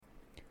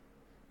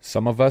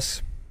Some of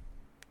us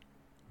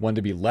want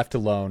to be left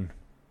alone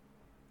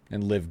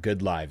and live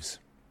good lives.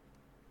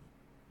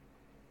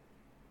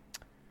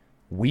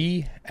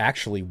 We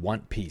actually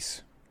want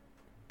peace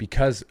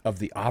because of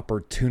the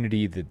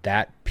opportunity that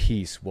that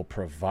peace will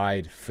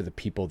provide for the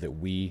people that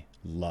we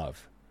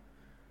love.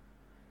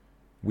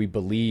 We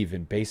believe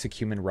in basic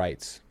human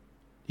rights,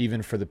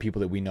 even for the people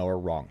that we know are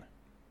wrong.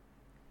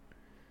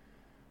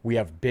 We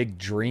have big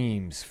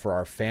dreams for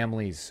our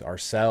families,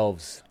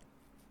 ourselves,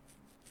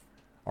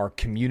 our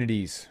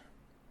communities.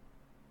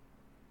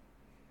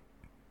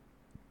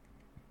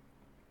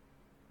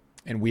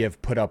 And we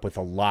have put up with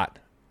a lot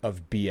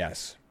of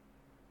BS.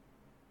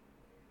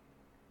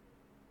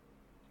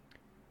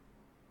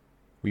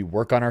 We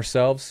work on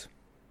ourselves.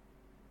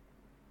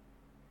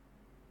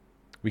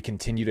 We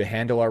continue to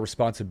handle our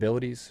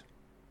responsibilities.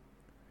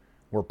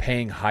 We're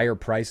paying higher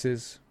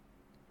prices.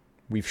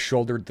 We've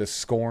shouldered the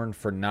scorn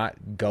for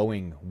not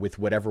going with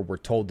whatever we're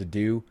told to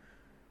do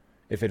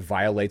if it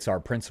violates our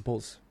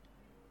principles.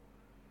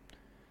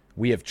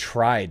 We have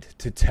tried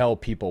to tell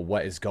people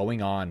what is going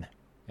on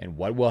and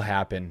what will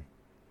happen.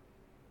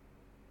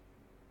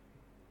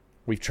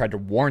 We've tried to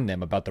warn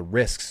them about the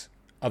risks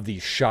of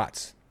these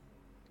shots,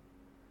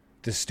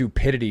 the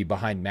stupidity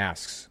behind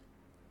masks,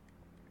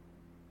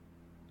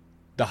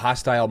 the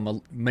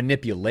hostile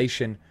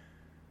manipulation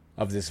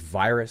of this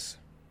virus.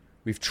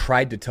 We've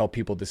tried to tell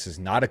people this is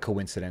not a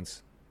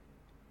coincidence.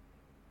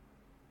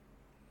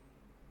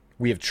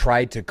 We have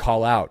tried to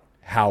call out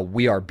how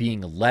we are being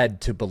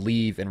led to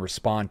believe and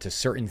respond to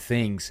certain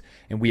things.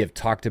 And we have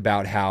talked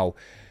about how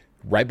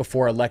right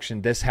before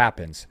election this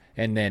happens,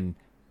 and then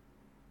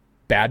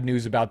bad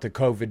news about the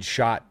COVID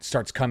shot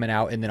starts coming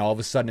out, and then all of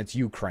a sudden it's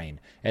Ukraine,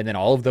 and then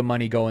all of the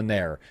money going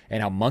there,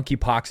 and how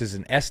monkeypox is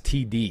an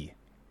STD.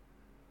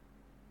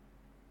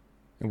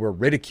 And we're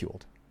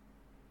ridiculed.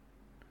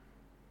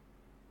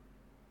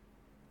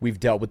 We've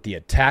dealt with the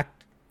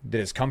attack that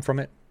has come from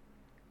it.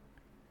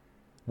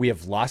 We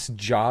have lost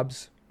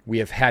jobs. We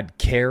have had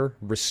care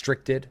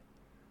restricted.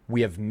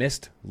 We have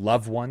missed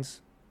loved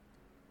ones.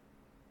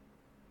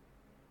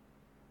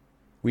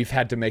 We've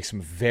had to make some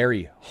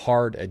very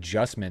hard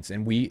adjustments,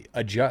 and we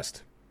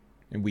adjust.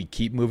 And we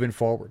keep moving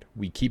forward.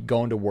 We keep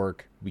going to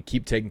work. We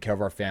keep taking care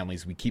of our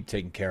families. We keep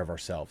taking care of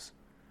ourselves.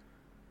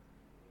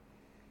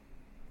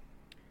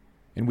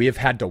 And we have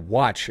had to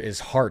watch as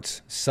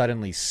hearts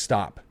suddenly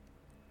stop.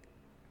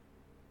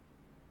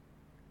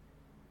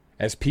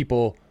 As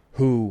people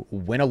who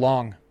went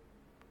along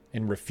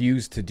and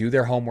refused to do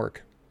their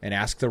homework and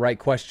ask the right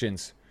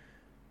questions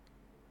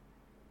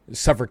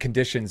suffer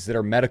conditions that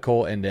are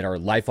medical and that are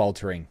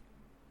life-altering.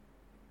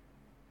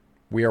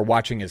 We are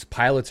watching as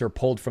pilots are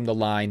pulled from the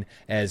line,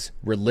 as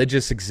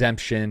religious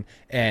exemption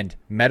and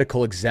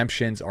medical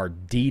exemptions are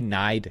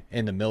denied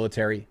in the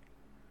military.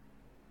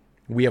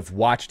 We have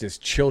watched as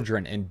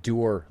children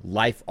endure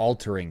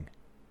life-altering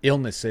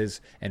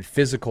illnesses and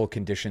physical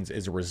conditions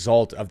as a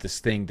result of this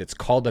thing that's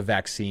called a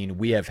vaccine.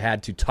 We have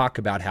had to talk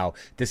about how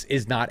this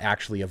is not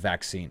actually a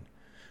vaccine.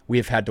 We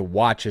have had to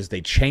watch as they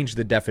change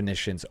the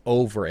definitions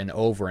over and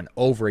over and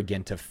over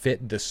again to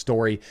fit the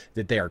story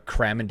that they are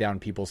cramming down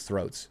people's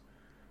throats.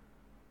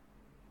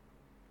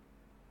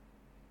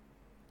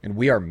 And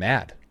we are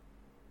mad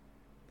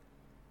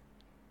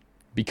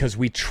because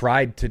we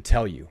tried to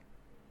tell you.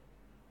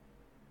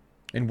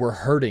 And we're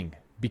hurting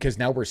because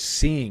now we're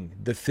seeing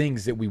the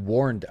things that we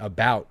warned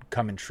about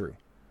coming true.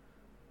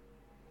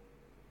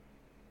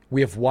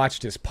 We have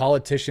watched as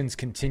politicians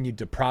continued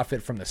to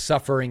profit from the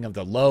suffering of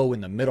the low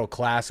and the middle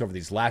class over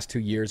these last 2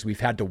 years.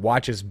 We've had to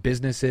watch as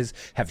businesses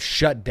have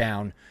shut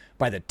down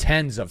by the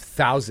tens of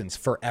thousands,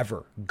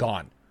 forever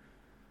gone.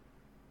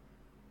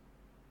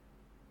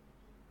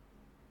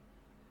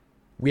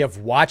 We have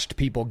watched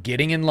people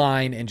getting in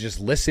line and just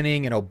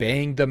listening and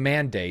obeying the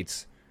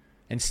mandates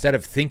instead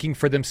of thinking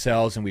for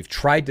themselves, and we've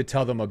tried to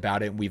tell them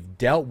about it, and we've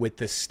dealt with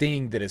the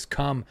sting that has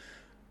come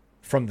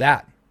from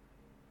that.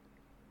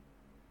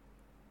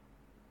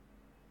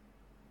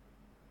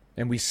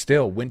 And we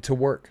still went to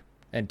work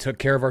and took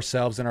care of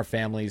ourselves and our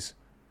families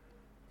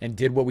and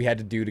did what we had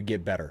to do to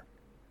get better.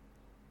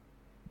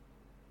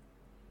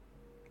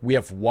 We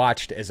have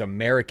watched as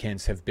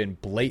Americans have been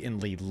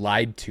blatantly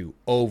lied to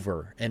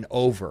over and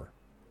over.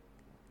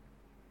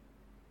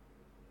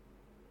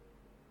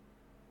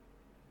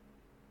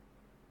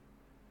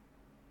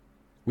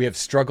 We have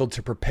struggled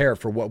to prepare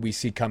for what we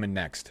see coming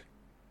next.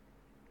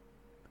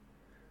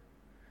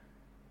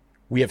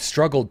 We have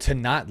struggled to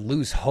not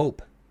lose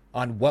hope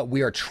on what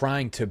we are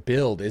trying to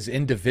build as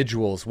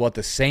individuals, while at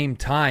the same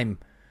time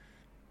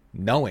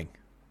knowing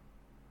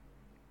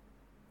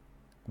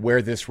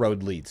where this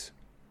road leads.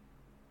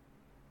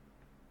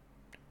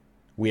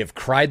 We have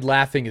cried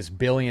laughing as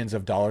billions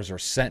of dollars are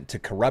sent to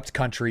corrupt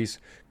countries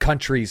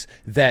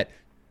that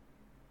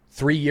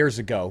 3 years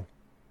ago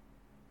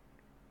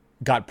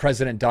got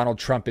President Donald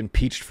Trump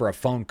impeached for a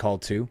phone call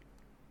to.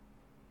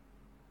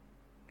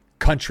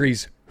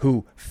 Countries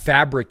who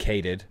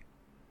fabricated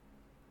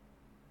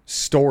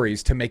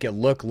stories to make it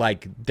look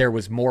like there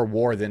was more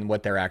war than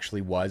what there actually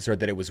was, or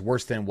that it was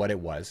worse than what it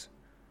was.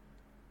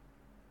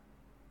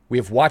 We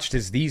have watched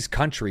as these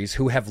countries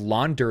who have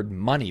laundered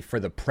money for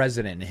the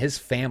president and his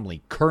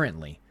family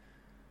currently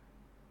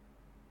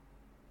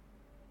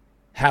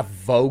have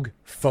Vogue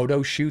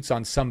photo shoots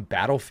on some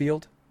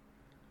battlefield.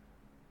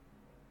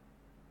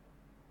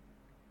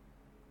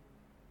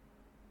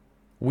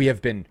 We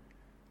have been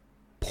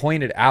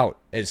pointed out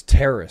as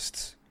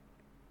terrorists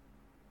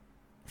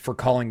for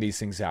calling these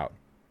things out.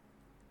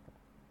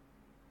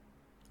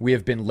 We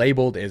have been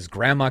labeled as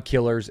grandma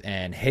killers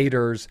and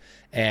haters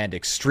and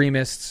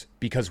extremists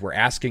because we're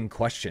asking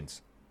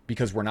questions,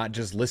 because we're not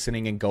just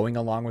listening and going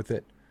along with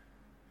it.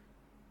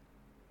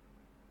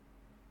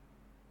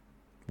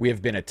 We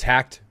have been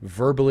attacked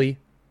verbally,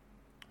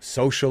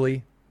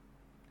 socially,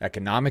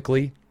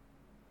 economically.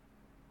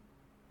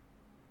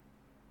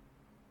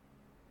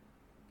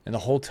 And the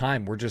whole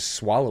time we're just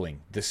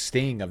swallowing the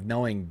sting of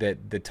knowing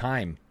that the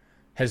time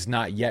has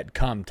not yet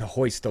come to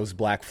hoist those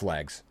black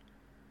flags.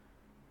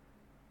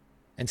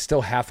 And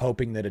still half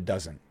hoping that it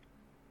doesn't.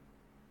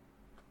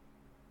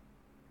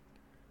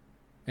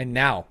 And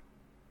now,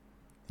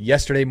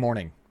 yesterday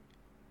morning,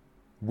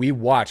 we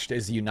watched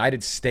as the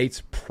United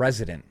States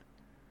president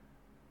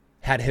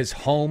had his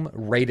home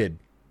raided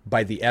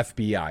by the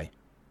FBI.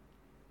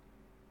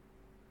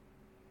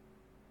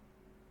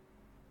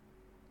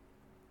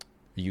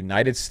 A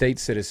United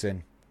States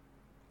citizen,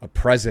 a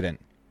president,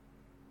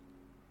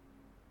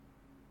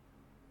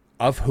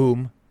 of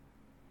whom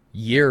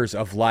years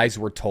of lies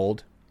were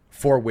told,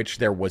 for which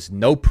there was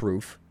no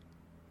proof.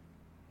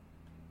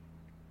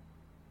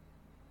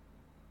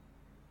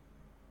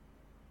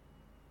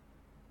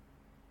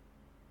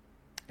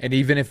 And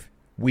even if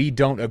we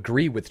don't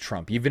agree with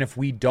Trump, even if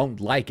we don't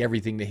like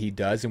everything that he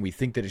does and we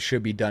think that it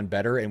should be done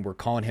better and we're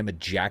calling him a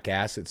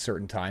jackass at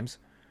certain times,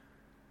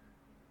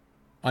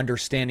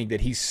 understanding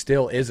that he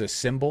still is a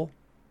symbol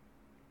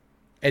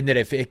and that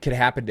if it could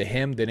happen to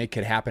him, then it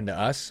could happen to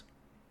us.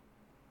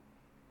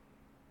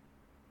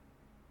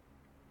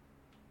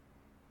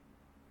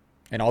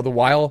 And all the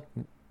while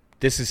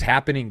this is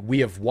happening, we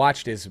have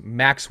watched as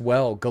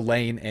Maxwell,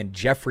 Ghislaine, and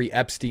Jeffrey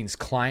Epstein's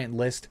client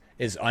list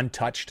is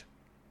untouched.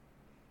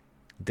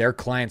 Their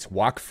clients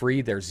walk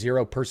free. There's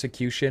zero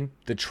persecution.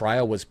 The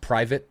trial was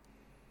private.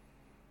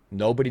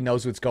 Nobody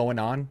knows what's going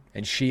on.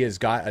 And she has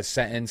got a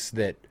sentence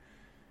that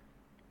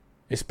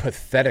is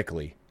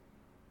pathetically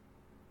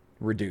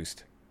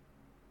reduced.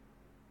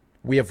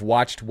 We have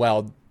watched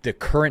while the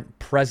current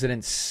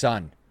president's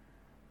son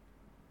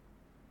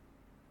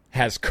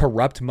has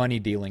corrupt money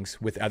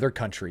dealings with other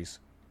countries,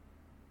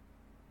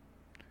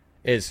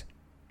 is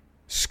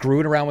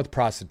screwing around with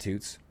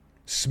prostitutes,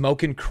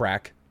 smoking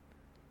crack,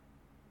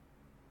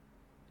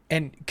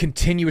 and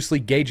continuously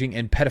engaging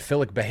in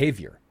pedophilic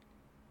behavior.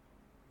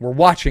 We're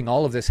watching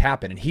all of this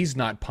happen, and he's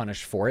not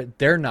punished for it.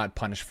 They're not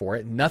punished for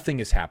it.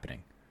 Nothing is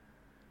happening.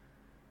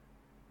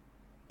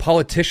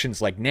 Politicians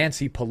like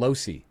Nancy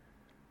Pelosi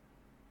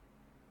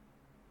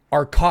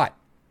are caught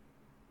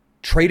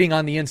trading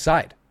on the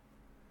inside.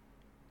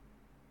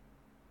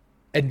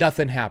 And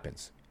nothing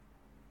happens.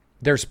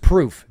 There's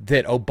proof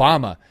that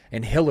Obama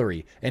and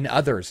Hillary and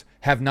others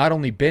have not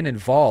only been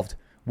involved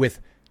with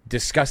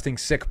disgusting,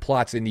 sick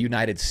plots in the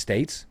United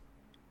States,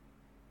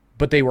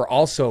 but they were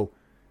also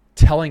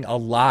telling a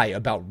lie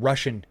about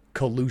Russian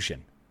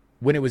collusion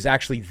when it was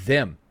actually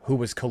them who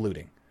was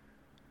colluding.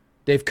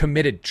 They've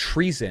committed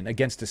treason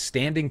against a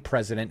standing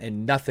president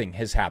and nothing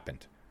has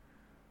happened.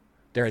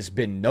 There has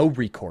been no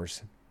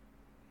recourse.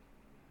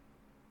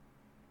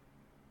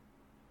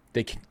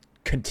 They can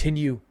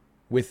continue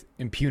with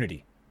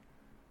impunity.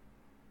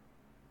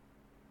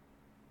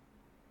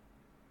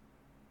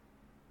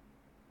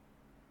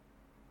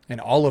 And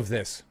all of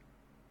this,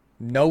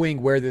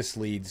 knowing where this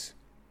leads,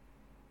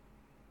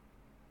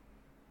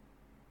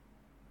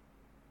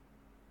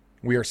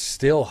 we are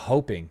still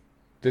hoping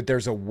that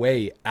there's a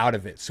way out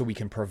of it so we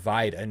can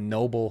provide a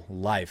noble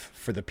life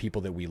for the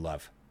people that we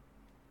love.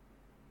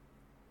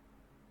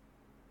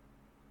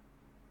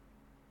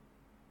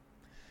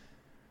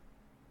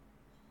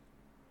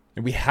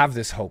 And we have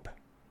this hope.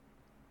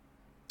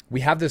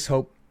 We have this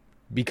hope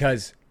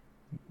because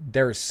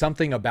there is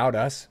something about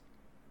us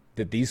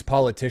that these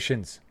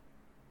politicians,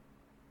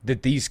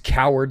 that these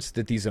cowards,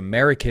 that these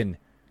American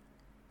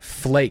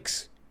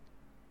flakes,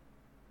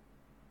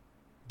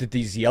 that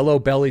these yellow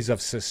bellies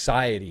of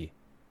society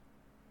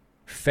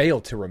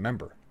fail to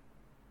remember.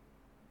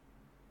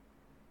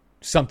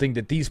 Something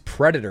that these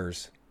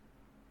predators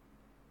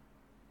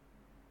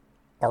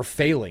are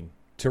failing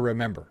to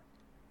remember.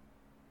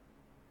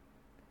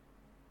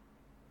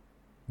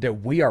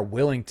 That we are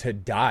willing to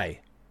die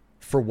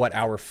for what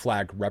our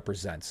flag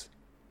represents.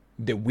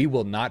 That we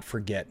will not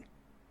forget.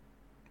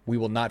 We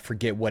will not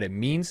forget what it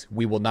means.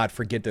 We will not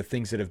forget the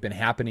things that have been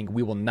happening.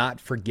 We will not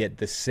forget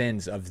the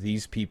sins of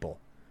these people.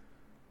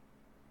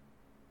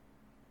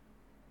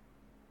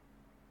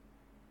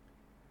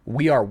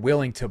 We are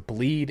willing to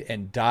bleed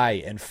and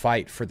die and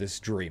fight for this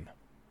dream.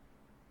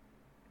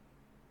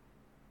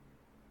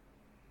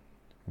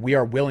 We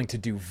are willing to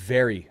do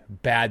very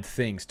bad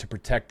things to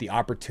protect the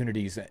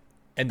opportunities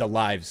and the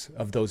lives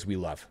of those we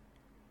love.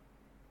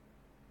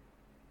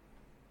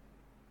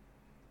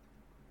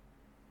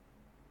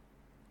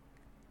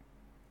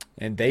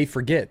 And they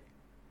forget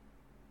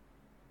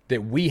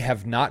that we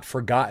have not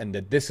forgotten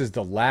that this is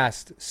the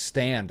last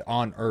stand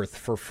on earth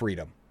for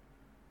freedom.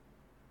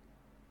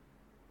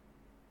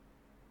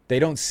 They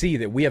don't see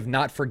that we have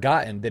not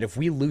forgotten that if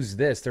we lose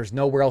this, there's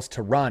nowhere else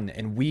to run,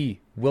 and we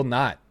will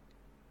not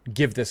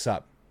give this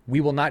up.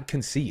 We will not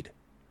concede.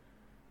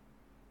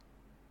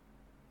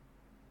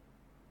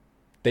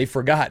 They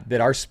forgot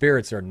that our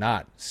spirits are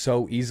not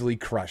so easily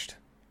crushed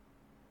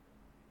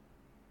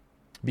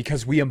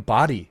because we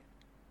embody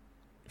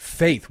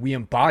faith, we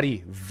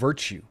embody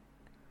virtue.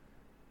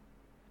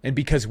 And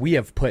because we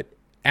have put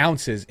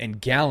ounces and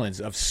gallons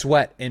of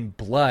sweat and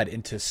blood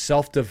into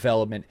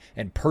self-development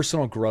and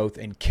personal growth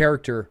and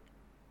character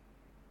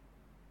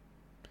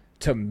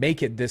to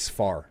make it this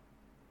far.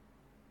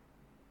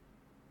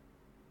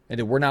 And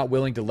that we're not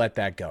willing to let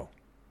that go.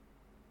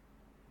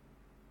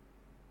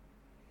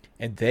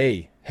 And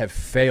they have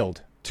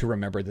failed to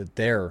remember that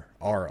there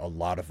are a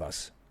lot of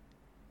us.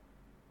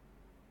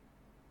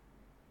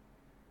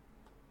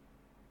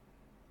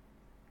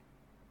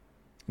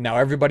 Now,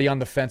 everybody on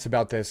the fence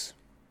about this,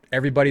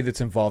 everybody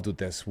that's involved with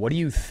this, what do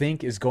you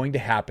think is going to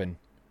happen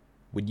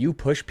when you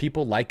push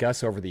people like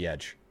us over the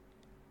edge?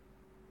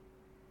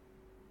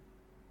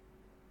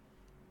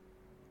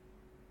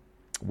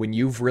 When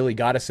you've really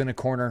got us in a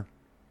corner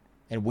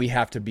and we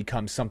have to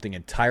become something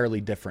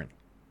entirely different,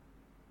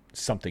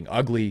 something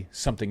ugly,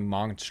 something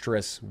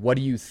monstrous, what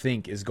do you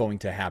think is going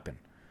to happen?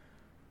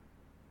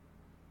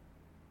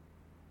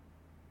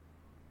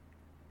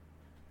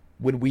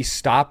 When we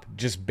stop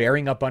just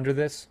bearing up under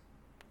this,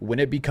 when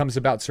it becomes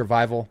about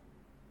survival,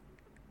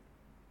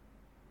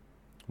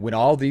 when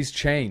all these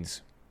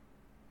chains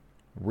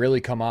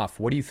really come off,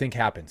 what do you think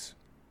happens?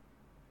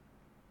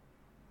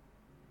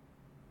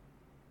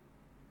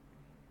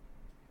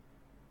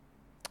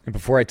 And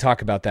before I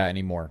talk about that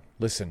anymore,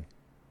 listen,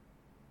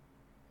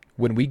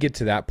 when we get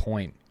to that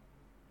point,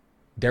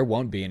 there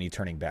won't be any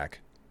turning back.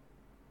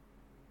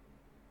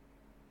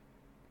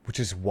 Which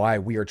is why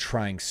we are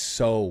trying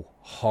so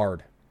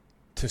hard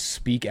to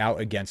speak out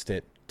against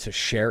it, to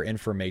share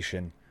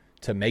information,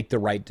 to make the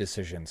right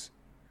decisions.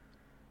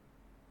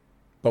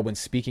 But when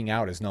speaking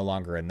out is no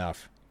longer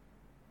enough,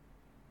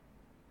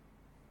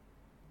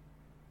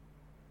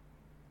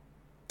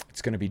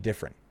 it's going to be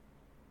different.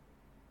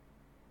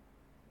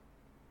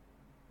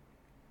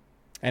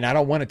 And I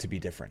don't want it to be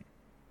different.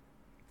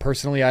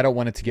 Personally, I don't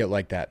want it to get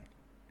like that.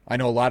 I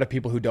know a lot of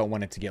people who don't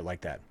want it to get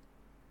like that.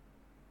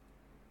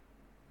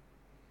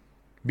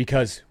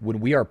 Because when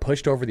we are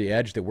pushed over the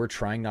edge that we're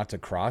trying not to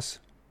cross,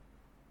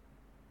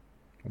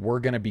 we're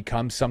going to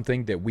become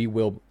something that we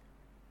will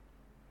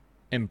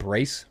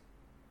embrace.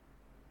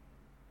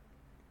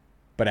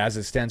 But as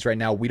it stands right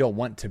now, we don't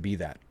want to be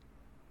that.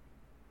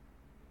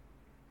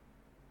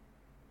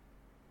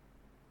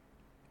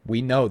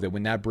 We know that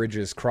when that bridge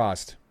is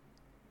crossed,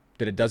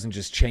 that it doesn't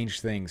just change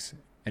things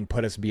and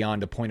put us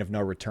beyond a point of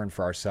no return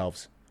for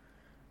ourselves,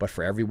 but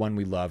for everyone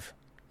we love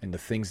and the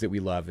things that we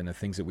love and the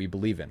things that we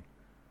believe in.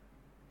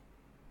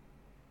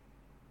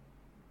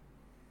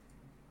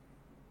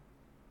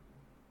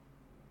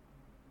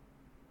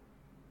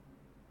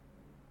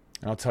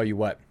 And I'll tell you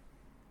what,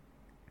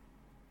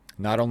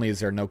 not only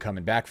is there no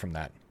coming back from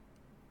that,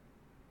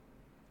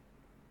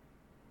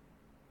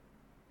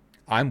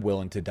 I'm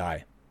willing to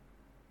die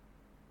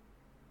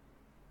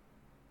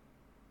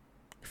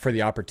for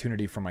the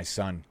opportunity for my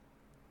son,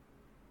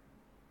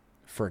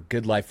 for a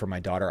good life for my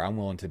daughter. I'm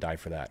willing to die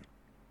for that.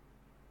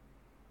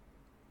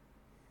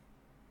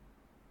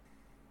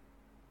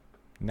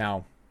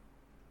 Now,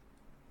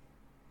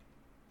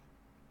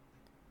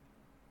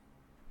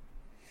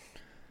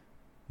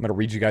 I'm going to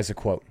read you guys a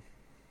quote.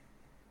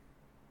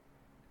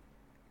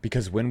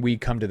 Because when we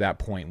come to that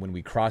point, when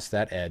we cross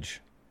that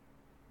edge,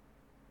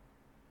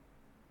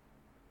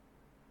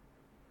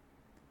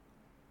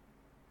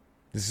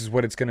 this is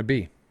what it's going to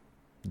be.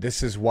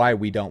 This is why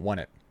we don't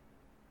want it.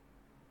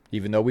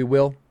 Even though we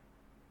will.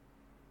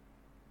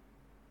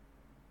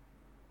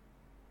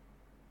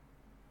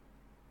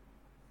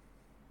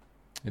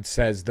 It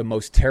says, the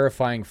most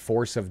terrifying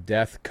force of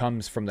death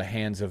comes from the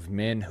hands of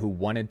men who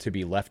wanted to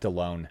be left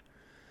alone.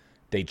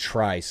 They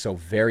try so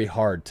very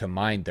hard to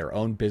mind their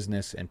own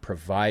business and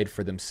provide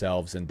for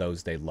themselves and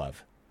those they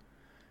love.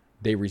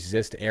 They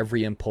resist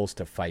every impulse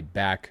to fight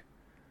back,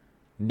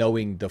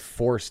 knowing the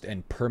forced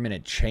and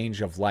permanent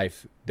change of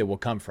life that will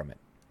come from it.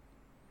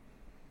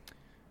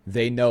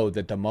 They know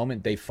that the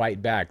moment they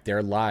fight back,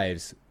 their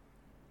lives,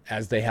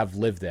 as they have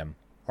lived them,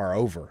 are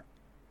over.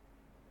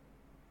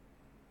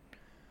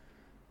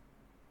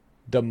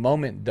 The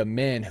moment the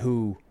men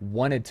who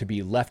wanted to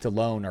be left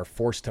alone are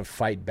forced to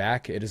fight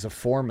back, it is a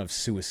form of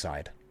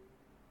suicide.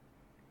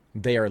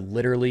 They are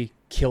literally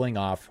killing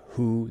off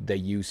who they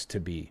used to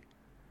be,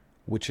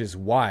 which is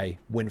why,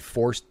 when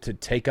forced to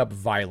take up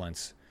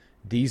violence,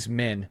 these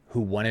men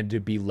who wanted to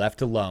be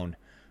left alone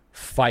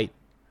fight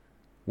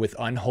with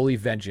unholy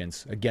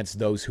vengeance against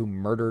those who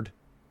murdered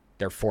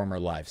their former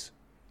lives.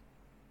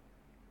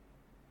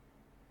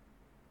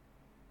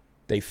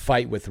 They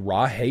fight with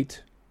raw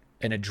hate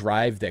and a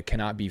drive that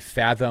cannot be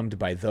fathomed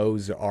by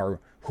those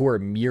who are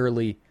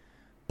merely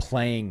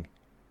playing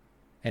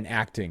and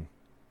acting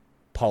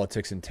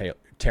politics and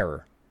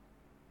terror.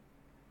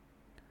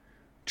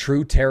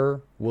 True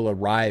terror will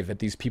arrive at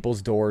these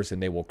people's doors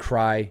and they will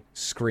cry,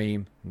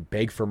 scream, and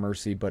beg for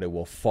mercy, but it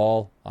will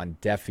fall on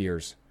deaf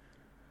ears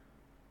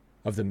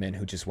of the men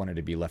who just wanted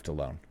to be left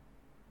alone.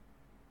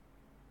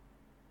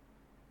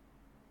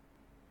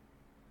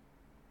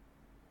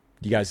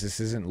 You guys, this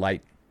isn't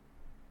light.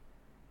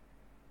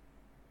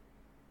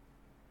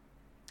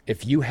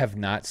 If you have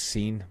not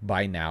seen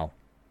by now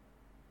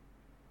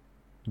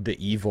the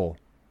evil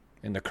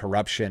and the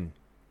corruption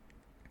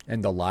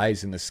and the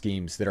lies and the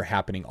schemes that are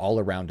happening all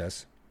around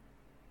us,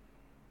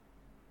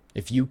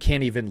 if you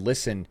can't even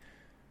listen,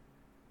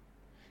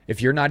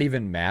 if you're not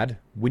even mad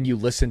when you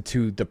listen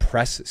to the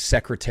press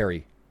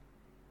secretary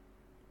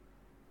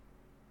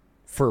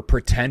for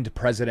pretend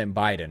President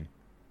Biden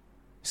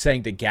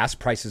saying that gas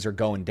prices are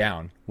going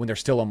down when they're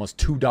still almost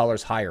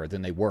 $2 higher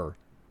than they were,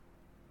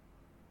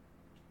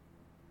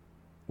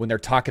 when they're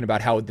talking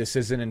about how this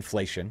isn't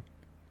inflation,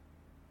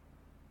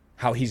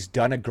 how he's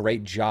done a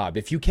great job.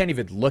 If you can't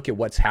even look at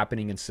what's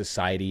happening in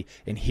society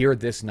and hear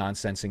this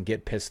nonsense and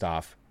get pissed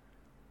off,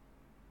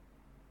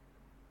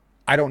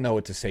 I don't know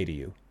what to say to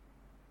you.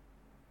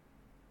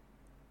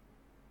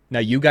 Now,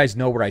 you guys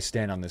know where I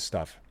stand on this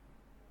stuff.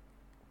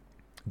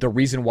 The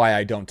reason why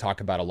I don't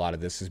talk about a lot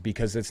of this is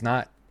because it's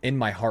not in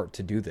my heart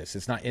to do this.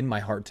 It's not in my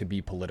heart to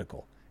be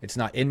political. It's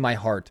not in my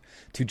heart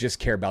to just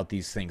care about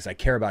these things. I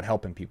care about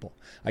helping people.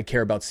 I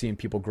care about seeing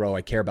people grow.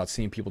 I care about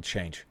seeing people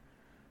change.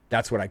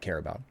 That's what I care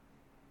about.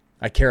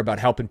 I care about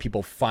helping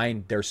people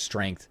find their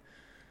strength,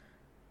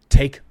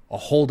 take a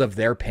hold of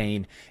their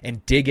pain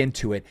and dig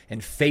into it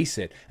and face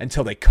it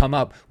until they come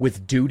up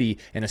with duty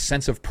and a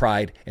sense of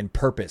pride and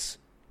purpose.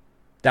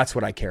 That's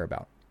what I care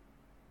about.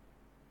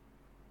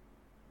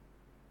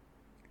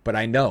 But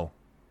I know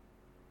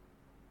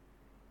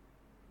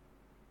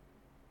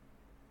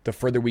the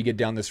further we get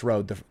down this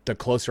road, the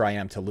closer I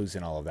am to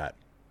losing all of that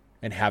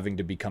and having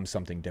to become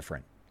something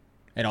different.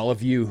 And all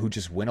of you who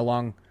just went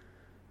along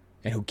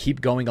and who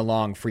keep going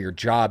along for your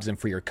jobs and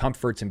for your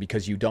comforts and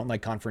because you don't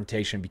like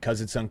confrontation,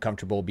 because it's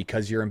uncomfortable,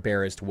 because you're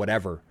embarrassed,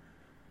 whatever.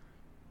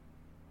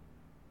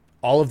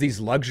 All of these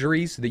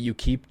luxuries that you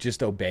keep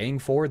just obeying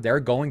for, they're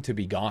going to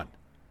be gone.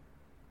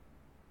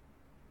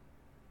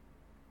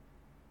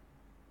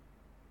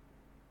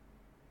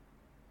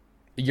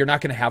 You're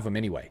not going to have them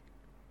anyway.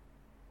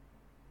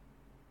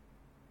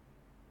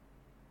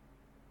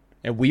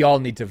 And we all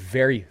need to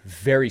very,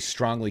 very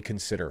strongly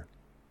consider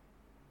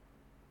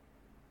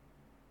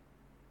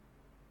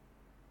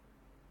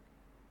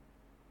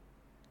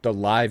the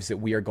lives that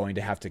we are going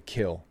to have to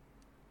kill,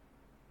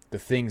 the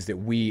things that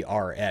we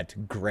are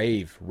at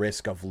grave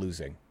risk of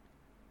losing.